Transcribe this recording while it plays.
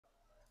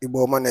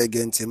Igbo man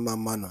again, Tim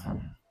Mano.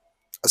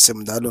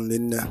 Asim Dalun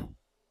Linne.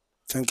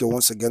 Thank you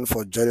once again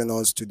for joining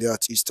us today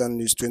at Eastern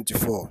News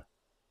 24.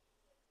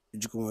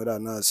 Ijukumwera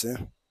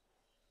Nase.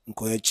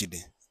 Nkoye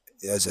Chidi.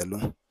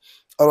 Yazelu.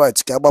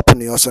 Alright,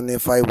 Kabapuni also ne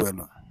 5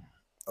 well.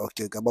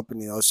 Okay,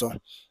 Kabapuni also.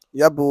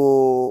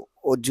 Yabo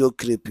audio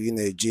clip in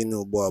a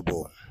Gino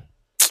Boabo.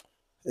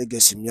 I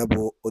guess him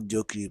yabo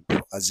audio clip,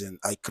 as in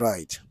I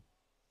cried.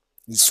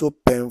 It's so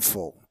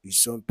painful. It's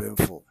so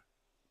painful.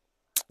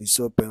 It's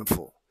so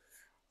painful.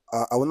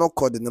 I will not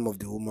call the name of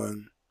the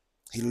woman.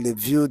 He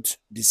revealed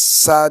the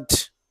sad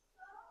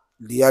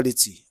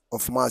reality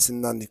of Mazi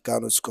Nnamdi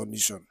Kanu's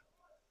condition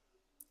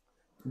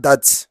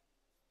that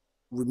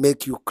will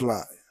make you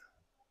cry.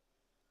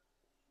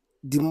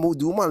 The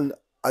woman,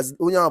 as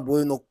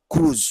Onyaboy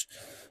cruise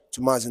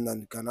to Mazi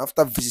Nnamdi Kanu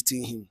after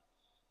visiting him,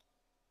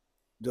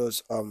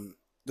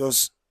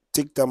 just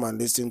take time and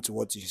listen to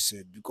what he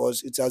said,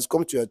 because it has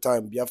come to a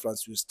time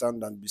Biafrans will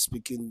stand and be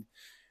speaking,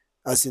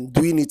 as in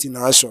doing it in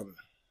action.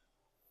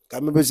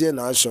 Can maybe say in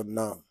action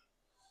now.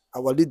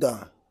 Our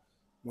leader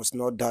must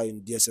not die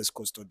in DSS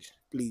custody.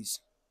 Please.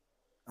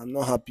 I'm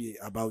not happy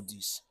about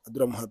this.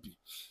 I'm happy.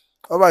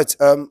 All right.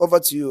 Over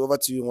to you. Over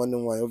to you. One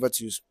and one. Over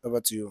to you. Over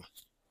to you.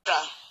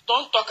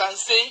 Don't talk and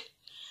say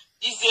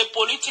it's a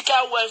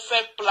political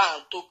welfare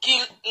plan to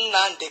kill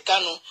Nnamdi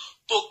Kanu,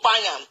 to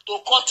ban him, to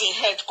cut his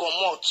head, come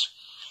out.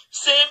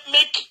 Say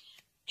make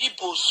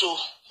Igbo so,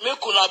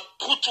 make una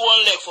put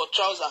one leg for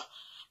trouser,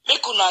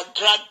 make una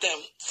drag them.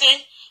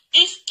 Say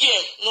this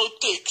year no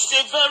take.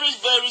 Say very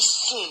very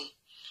soon,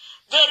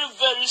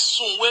 very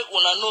soon when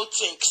una no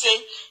think. Say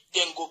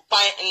then go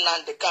buy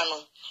Nnamdi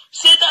Kanu.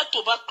 Say that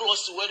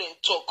tuberculosis where they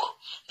talk,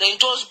 then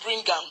just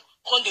bring them,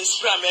 come they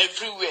spray them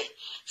everywhere.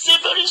 Say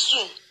very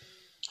soon,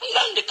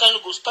 Nnamdi Kanu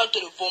go start to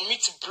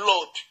vomit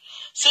blood.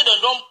 Say they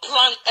don't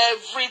plan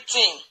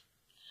everything.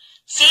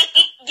 Say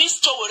this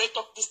show will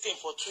talk this thing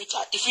for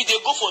Twitter. If you they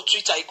go for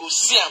Twitter, you go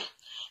see them.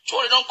 Sure,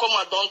 they don't come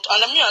and don't.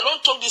 And I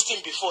don't talk this thing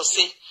before.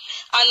 Say,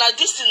 and at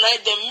this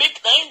tonight they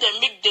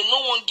no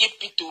one give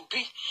P2B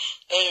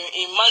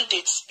a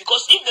mandate,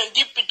 because if they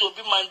give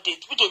P2B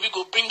mandate, P2B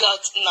go bring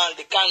out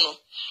Nnamdi Kanu.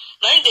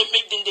 Now they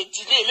make them they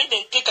delay, make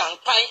them take and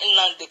pie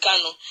Nnamdi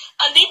Kanu.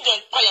 And if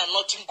they pie and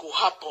nothing go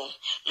happen,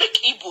 make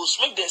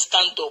Igbos, make them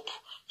stand up.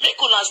 Make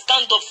una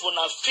stand up for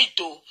na feet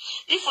o.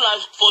 If una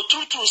for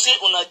true say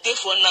una dey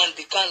for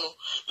Nnamdi Kanu,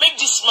 make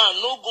this man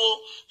no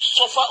go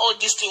suffer all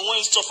this thing when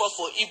he suffer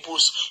for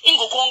Igbos. He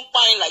go come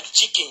pine like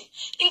chicken.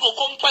 He go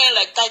come pine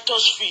like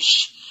Titus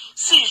fish.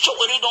 See,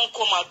 Shogore don't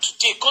come out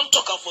today. Come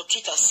talk for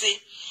Twitter say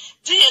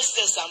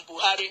DSS and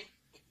Buhari,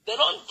 they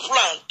don't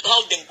plan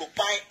how them go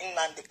pine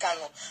Nnamdi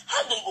Kanu.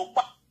 How them go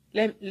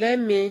pine.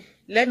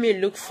 Let me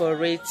look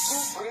for it.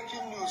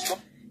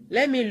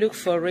 Let me look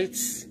for it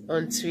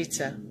on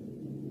Twitter.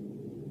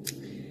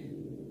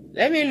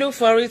 Let me look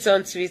for it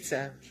on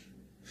Twitter.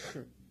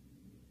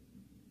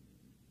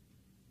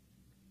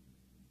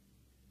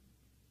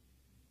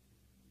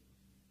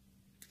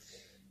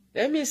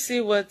 Let me see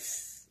what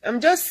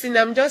I'm just seeing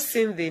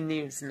the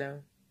news now.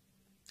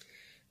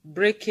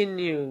 Breaking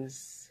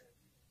news.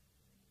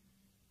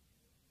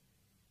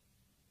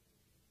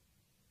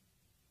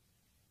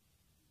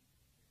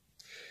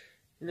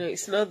 No,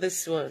 it's not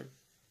this one.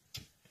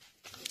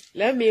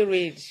 Let me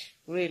read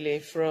really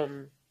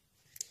from.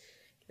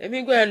 Let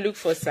me go and look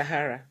for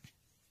Sahara.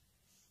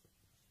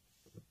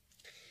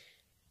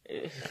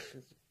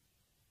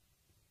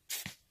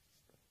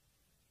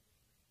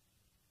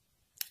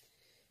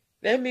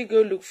 Let me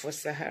go look for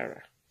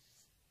Sahara.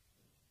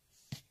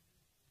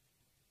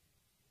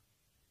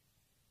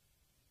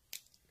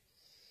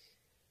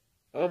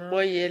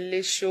 Omoyele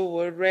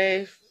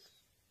Showore.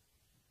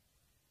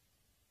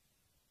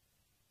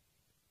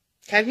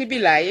 Can he be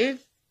lying?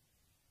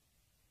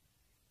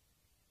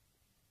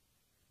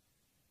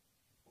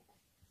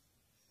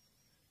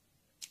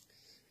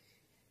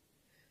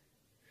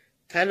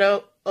 Can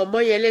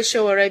Omoyele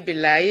Showore be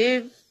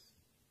lying?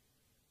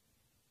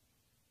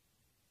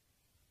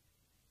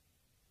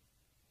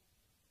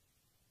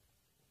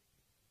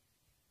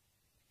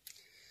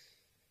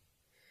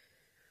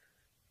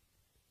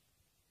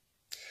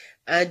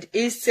 And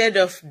instead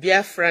of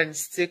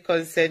Biafrans to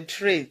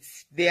concentrate,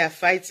 they are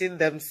fighting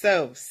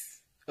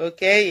themselves.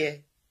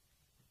 Okay?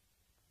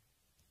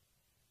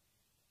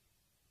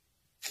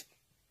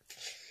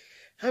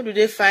 How do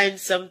they find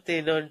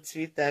something on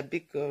Twitter?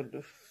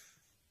 Because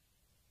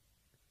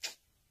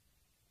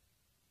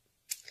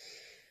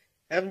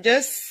I'm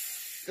just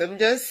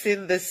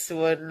seeing this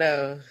one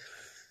now.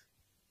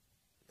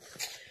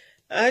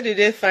 How did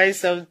they find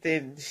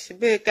something?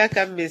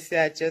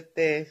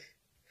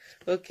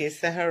 Okay,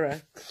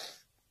 Sahara.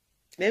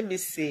 Let me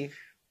see.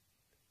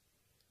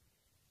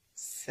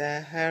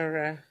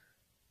 Sahara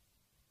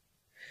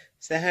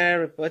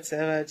reports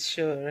about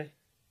sure.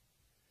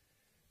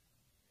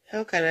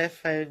 How can I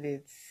find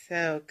it?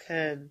 How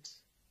can't?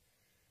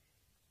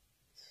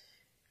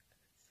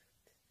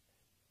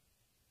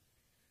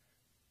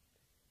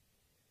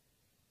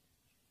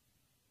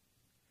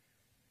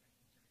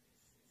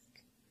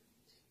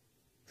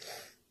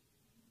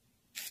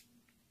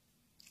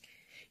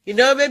 You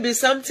know, maybe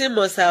something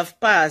must have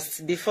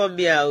passed before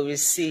me I will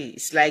see.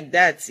 It's like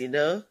that, you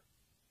know.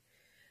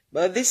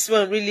 But this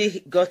one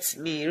really got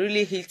me,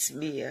 really hit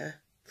me. Yeah?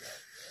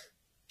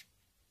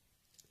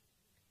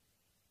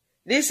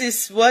 This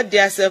is what they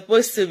are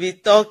supposed to be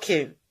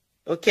talking,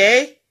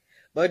 okay?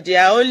 But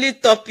their only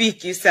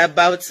topic is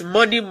about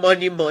money,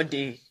 money,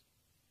 money.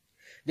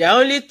 Their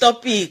only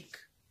topic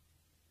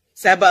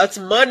is about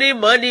money,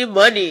 money,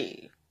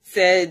 money.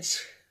 Said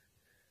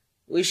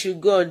we should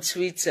go on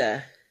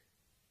Twitter.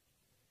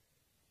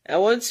 I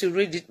want to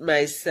read it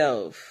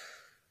myself.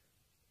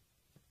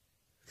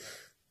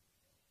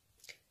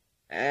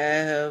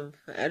 I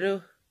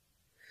don't.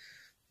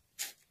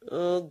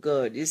 Oh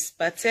God, it's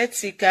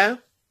pathetic, huh?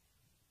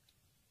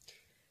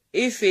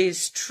 If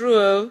it's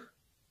true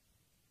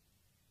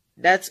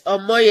that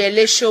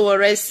Omoyele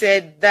Sowore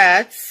said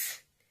that,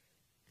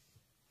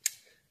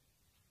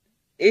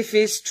 if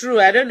it's true,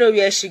 I don't know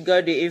where she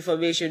got the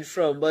information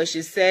from, but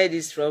she said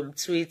it's from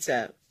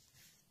Twitter.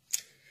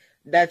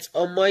 That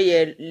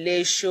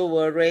Omoyele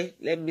Sowore,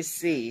 let me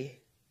see.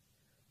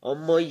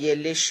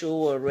 Omoyele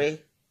Sowore.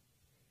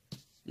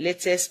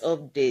 Latest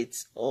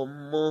updates.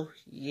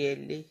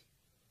 Omoyele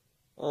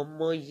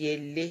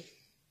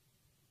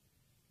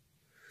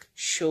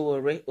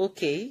Sowore.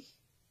 Okay.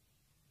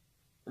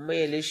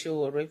 Omoyele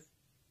Sowore.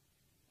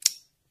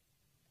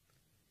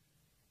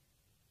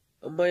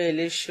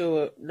 Omoyele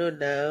Sowore. No,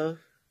 now.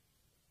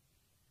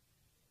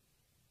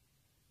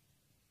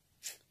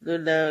 No,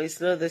 now. It's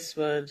not this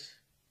one.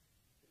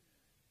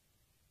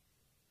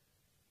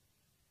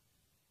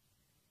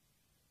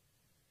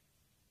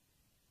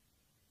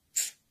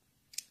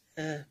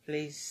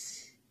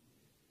 Please.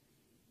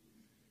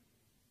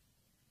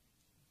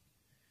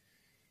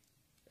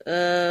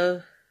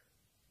 I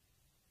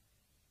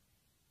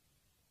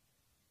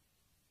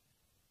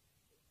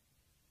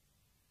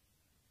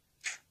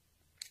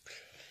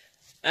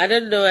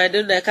don't know. I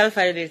can't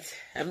find it.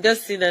 I'm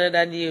just seeing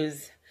another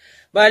news.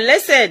 But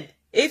listen,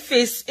 if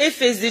it's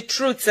the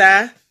truth,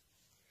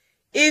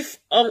 if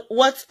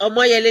what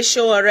Omoyele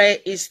Sowore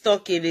is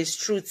talking is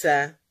truth,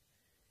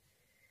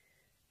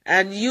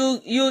 and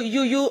you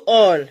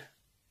all,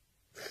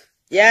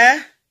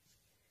 yeah,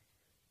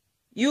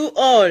 you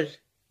all,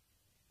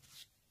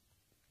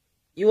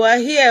 you are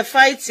here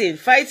fighting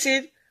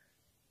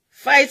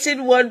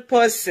one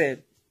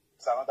person.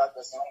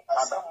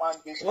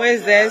 Where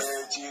is this?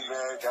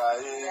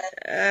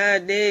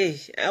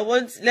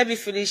 Let me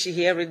finish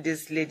hearing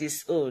this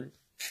lady's own.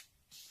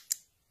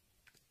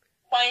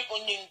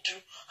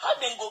 How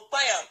they go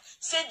buy them?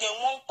 Say they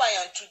won't buy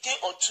them today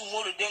or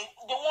tomorrow. They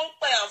won't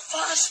buy them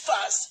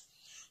fast.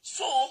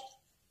 So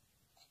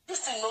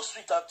this is no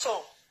sweet at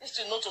all. This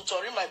is not to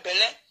my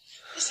belly.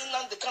 This is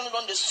not the kind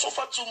of they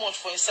suffer too much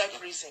for inside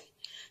prison.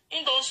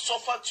 He don't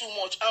suffer too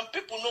much, and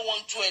people don't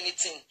want to do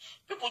anything.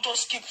 People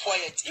just keep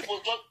quiet.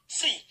 People just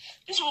see.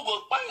 This will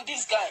go buying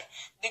this guy.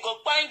 They go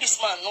buying this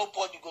man.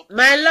 Nobody go.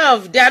 My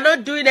love, they are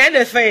not doing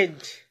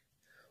anything.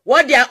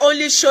 What they are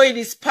only showing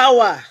is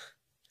power.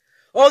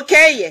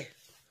 Okay,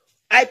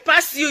 I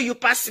pass you, you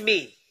pass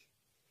me.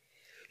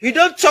 You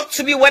don't talk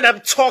to me when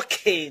I'm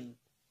talking.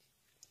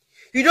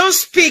 You don't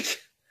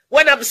speak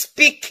when I'm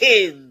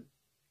speaking.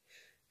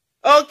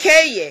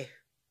 Okay.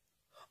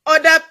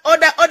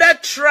 Other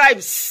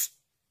tribes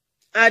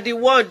are the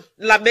one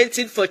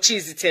lamenting for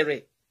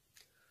Chizitere.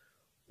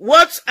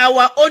 What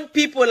our own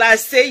people are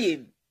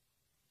saying,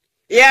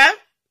 yeah,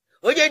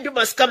 Onyendu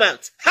must come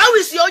out. How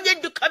is your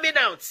Onyendu coming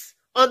out?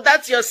 On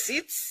that your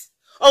seat?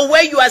 On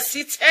where you are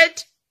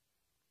seated?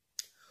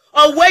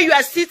 On where you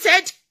are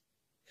seated?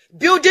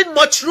 Building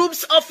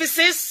mushrooms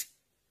offices?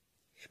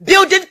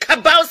 Building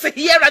cabals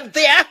here and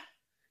there?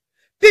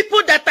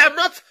 People that are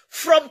not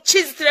from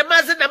Chizitere,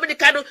 Mazi, Nnamdi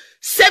Kanu,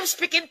 same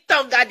speaking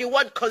tongue are the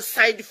one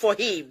consigned for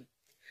him.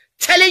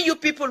 Telling you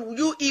people,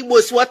 you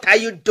Igbos, what are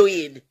you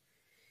doing?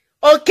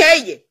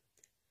 Okay.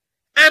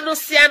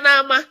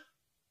 Anusianama.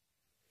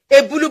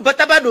 Ebulu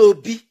bataba no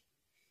obi.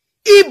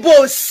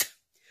 Igbos.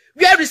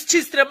 Where is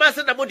Chizitere,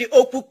 Mazi, Nnamdi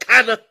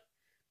Kanu?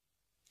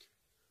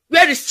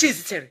 Where is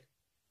Chizitere?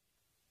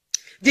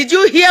 Did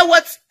you hear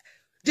what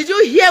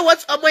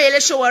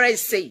Omoyele Sowore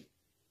is saying?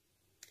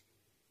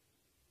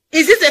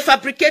 Is this a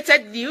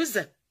fabricated news?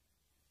 Is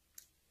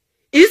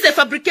this a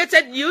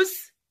fabricated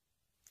news?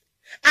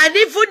 And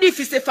even if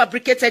it's a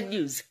fabricated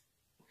news,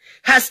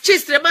 has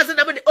Chizitere Mazi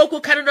Nnamdi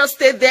Kanu not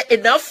stayed there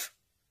enough?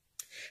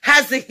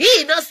 Has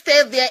he not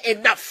stayed there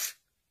enough?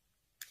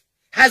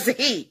 Has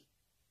he?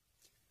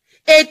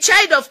 A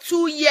child of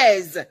 2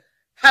 years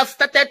have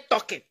started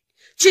talking.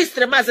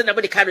 Chizitere Mazi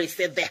Nnamdi Kanu is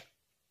still there.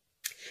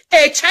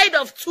 A child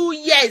of 2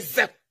 years.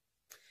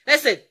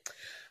 Listen.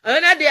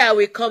 Another day I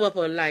will come up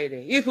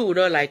online. You people will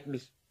not like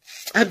me.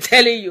 I'm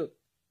telling you.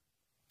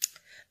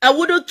 I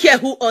wouldn't care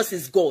who else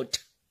is God.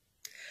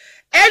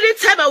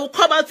 Anytime I will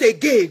come out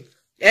again,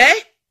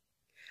 I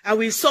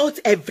will insult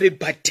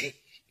everybody.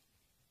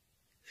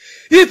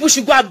 You people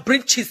should go and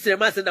bring Chizitere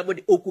Mazi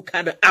Nnamdi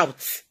Kanu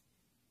out.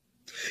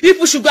 You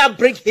people should go and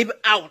bring him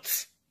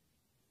out.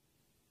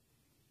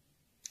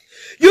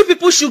 You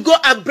people should go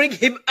and bring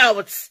him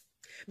out.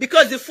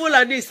 Because the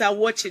Fulanis are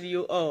watching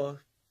you all.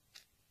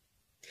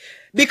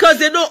 Because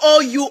they know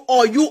you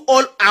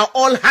all are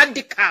all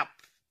handicapped.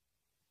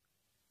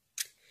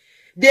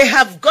 They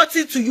have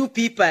gotten to you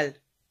people.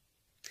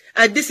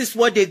 And this is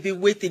what they've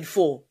been waiting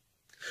for.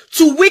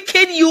 To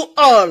weaken you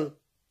all.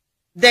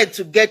 Then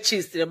to get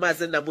cheese to the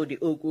Mazi Nnamdi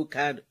Okwu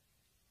Kanu.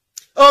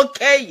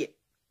 Okay.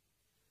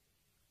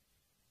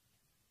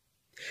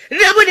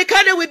 Nnamdi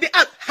Kanu will be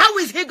out. How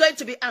is he going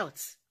to be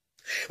out?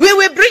 We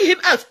will bring him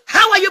out.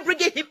 How are you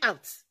bringing him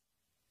out?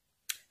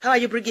 How are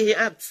you bringing him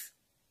out?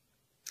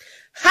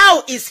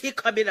 How is he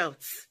coming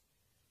out?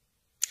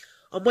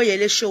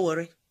 Omoyele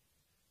Sowore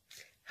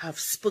have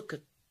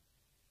spoken.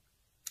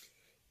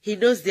 He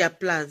knows their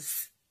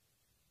plans.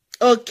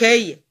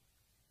 Okay.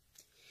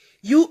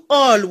 You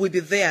all will be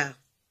there.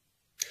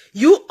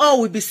 You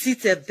all will be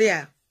seated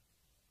there.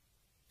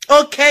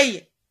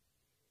 Okay.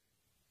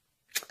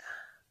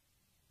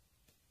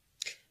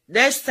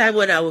 Next time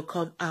when I will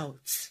come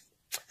out,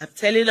 I'm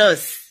telling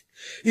us,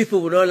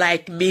 people will not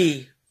like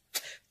me.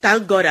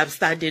 Thank God I'm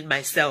standing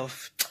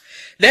myself.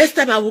 Next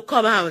time I will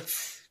come out,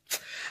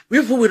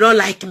 people will not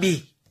like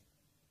me.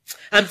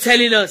 I'm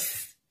telling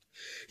us,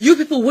 you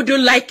people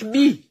wouldn't like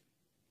me.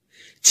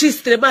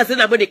 Chistre Mazi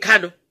Nnamdi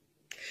Kanu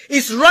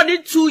is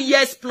running 2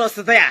 years plus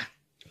there.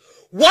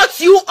 What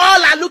you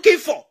all are looking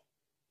for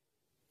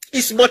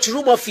is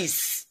mushroom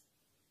office.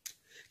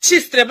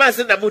 Chistre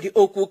Mazi Nnamdi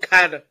Okwu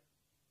Kanu.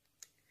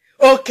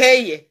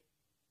 Okay.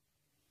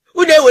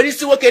 Une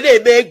werisi woke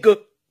na-eme ego.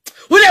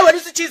 Une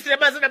werisi Chistre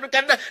Mazi Nnamdi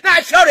Kanu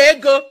na-achọrọ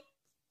ego.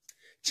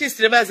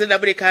 Chistre Mazi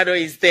Nnamdi Kanu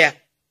is there.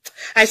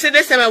 I said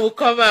next time I will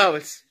come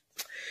out.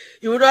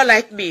 You will not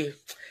like me.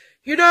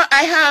 You know,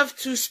 I have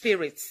 2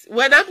 spirits.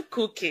 When I'm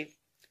cooking,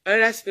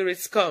 other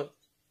spirits come.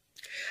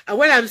 And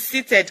when I'm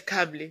seated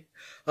calmly,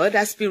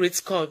 other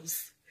spirits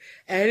comes.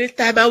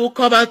 Anytime I will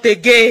come out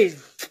again,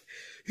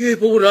 you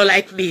people will not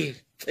like me.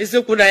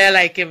 Izukunaya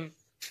like him.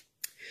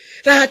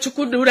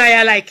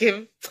 Chukunaya like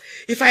him.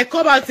 If I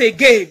come out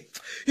again,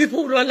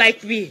 people will not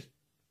like me.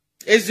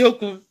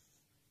 Ezoku.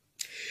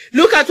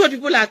 Look at what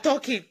people are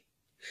talking.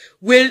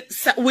 Will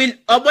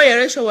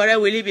Omoyele Sowore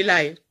will he be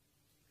lying?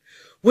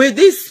 Will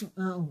this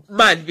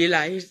man be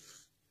lying?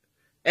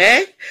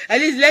 Eh? At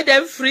least let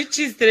them free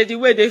cheese the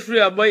way they free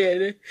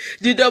Omoyele.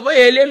 Did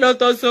Omoyele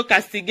not also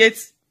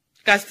castigate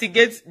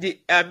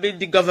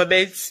the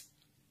government?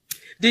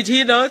 Did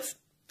he not?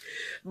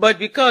 But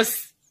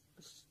because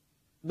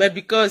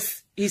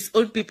his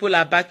own people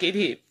are backing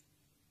him.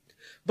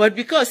 But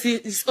because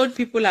his own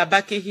people are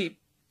backing him.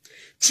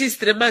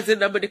 Chistre Mazi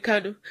Nnamdi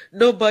Kanu,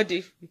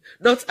 nobody,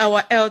 not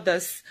our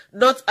elders,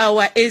 not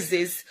our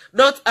Ezes,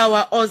 not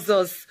our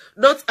Ozos,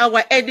 not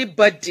our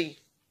anybody.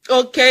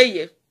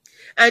 Okay.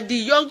 And the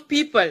young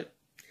people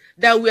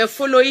that were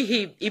following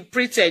him in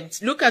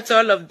pretense, look at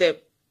all of them.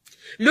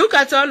 Look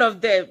at all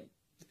of them.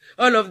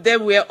 All of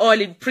them were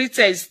all in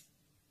pretense,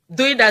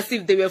 doing as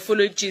if they were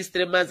following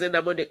Chistre Mazi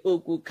Nnamdi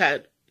Okwu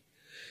Kanu.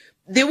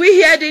 Did we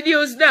hear the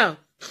news now?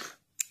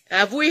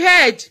 Have we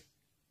heard?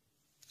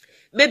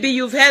 Maybe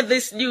you've heard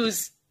this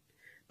news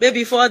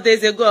maybe 4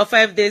 days ago or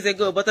 5 days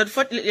ago, but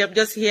unfortunately I'm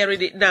just hearing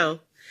it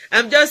now.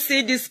 I'm just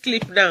seeing this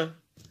clip now.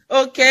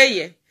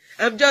 Okay,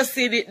 I'm just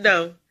seeing it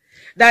now.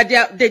 That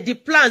the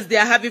plans they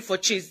are having for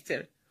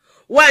Chistre.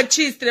 One,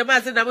 Chistre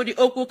Mazi Nnamdi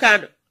Okwu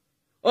Kanu,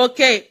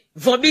 okay,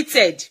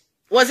 vomited.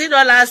 Was it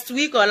not last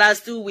week or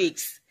last 2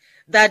 weeks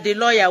that the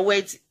lawyer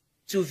went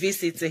to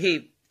visit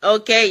him?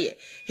 Okay,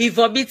 he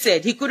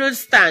vomited. He couldn't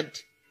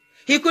stand.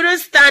 He couldn't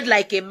stand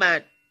like a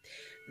man.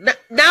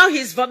 Now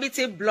he's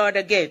vomiting blood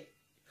again.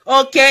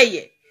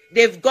 Okay,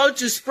 they've gone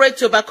to spread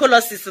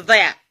tuberculosis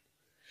there.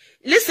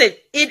 Listen,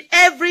 in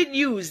every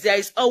news, there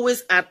is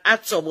always an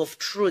atom of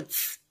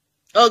truth.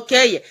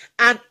 Okay,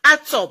 an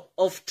atom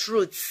of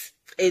truth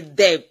in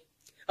them.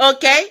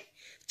 Okay?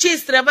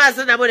 Chistre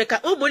Mazi Nnamdi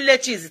Kanu, umulle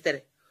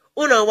chizitere.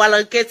 Uno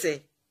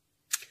walankete.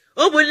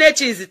 Umulle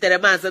chizitere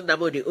Mazi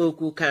Nnamdi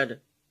Okwu Kanu.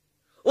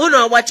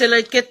 Uno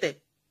wachalankete.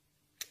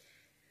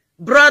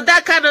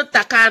 Brother Kanu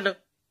Takano.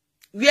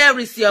 Where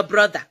is your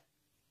brother?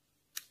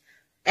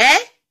 Eh?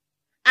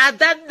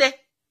 Adanne,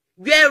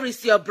 where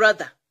is your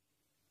brother?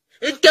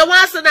 In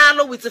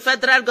Kewasanalo with the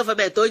federal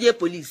government or your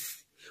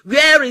police.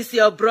 Where is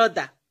your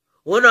brother?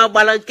 Uno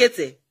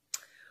balankete.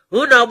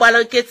 Uno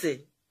balankete.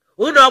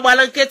 Uno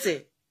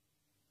balankete.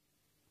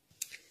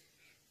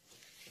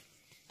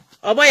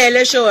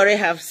 Omoyele Sowore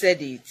have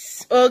said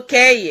it.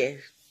 Okay.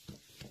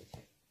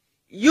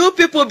 You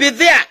people be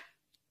there.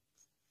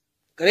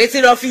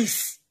 Creating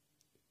office.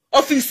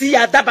 Office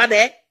ya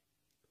dabane.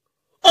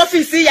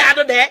 Office ya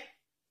adone.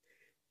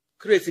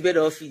 Create a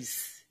better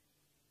office.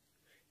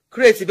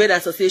 Create a better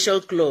association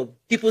club.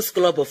 People's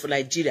Club of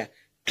Nigeria.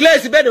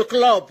 Create a better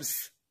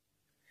clubs.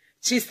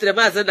 Chistre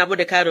Mazi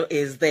Nnamdi Kanu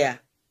is there.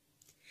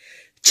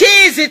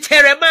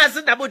 Chistre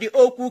Mazi Nnamdi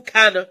Okwu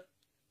Kanu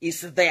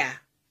is there.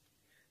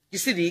 You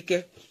see the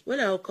Ike? When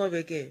I will come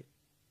again.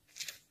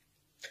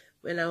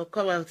 When I will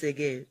come out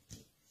again.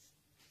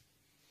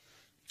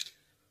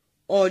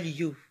 All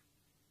you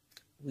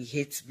will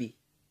hate me.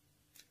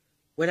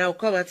 When I'll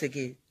come out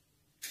again,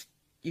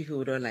 you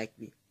people don't like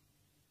me.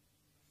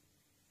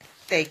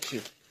 Thank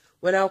you.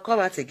 When I'll come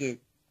out again,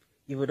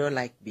 you will not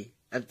like me.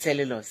 I'm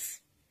telling us.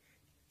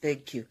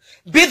 Thank you.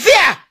 Be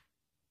there!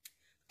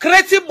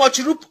 Creating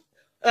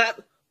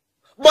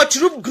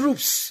mushroom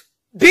groups.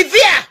 Be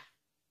there!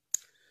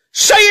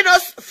 Showing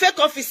us fake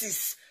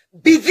offices.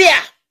 Be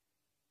there!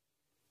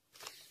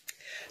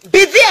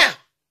 Be there!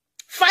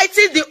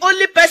 Fighting the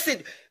only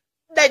person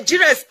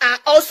Nigerians are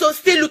also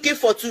still looking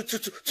for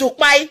to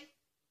buy.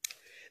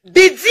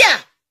 Be there!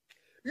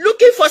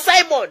 Looking for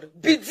Simon.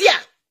 Be there!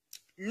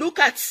 Look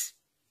at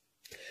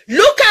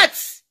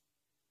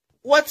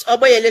what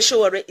Omoyele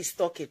Sowore is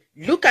talking.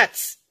 Look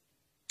at.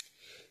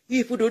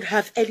 You people don't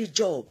have any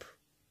job.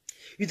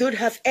 You don't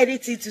have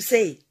anything to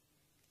say.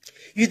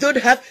 You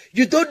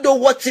don't know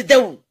what to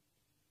do.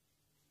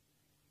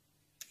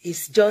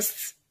 It's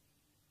just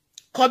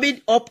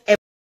coming up.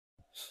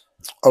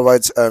 All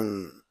right,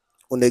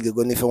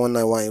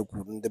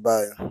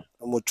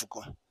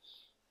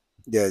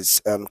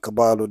 yes,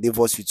 Kabalo, leave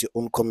us with your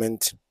own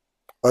comment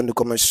on the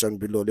comment section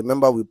below.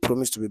 Remember, we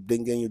promised to be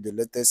bringing you the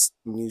latest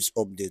news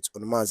updates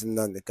on Mazi,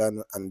 Nnamdi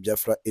Kanu and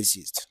BIAFRA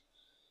exist.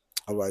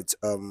 All right,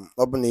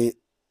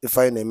 if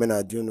I name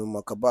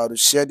Kabalo,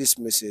 share this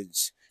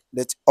message.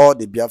 Let all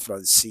the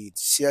Biafrans see it.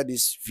 Share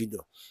this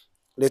video.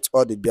 Let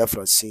all the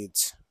Biafrans see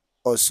it.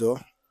 Also,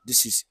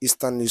 this is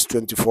Eastern News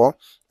 24,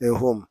 a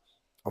home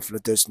of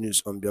latest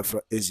news on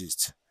Biafra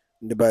exist.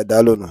 Ndeba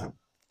Dalono,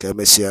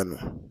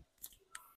 Kemesiano.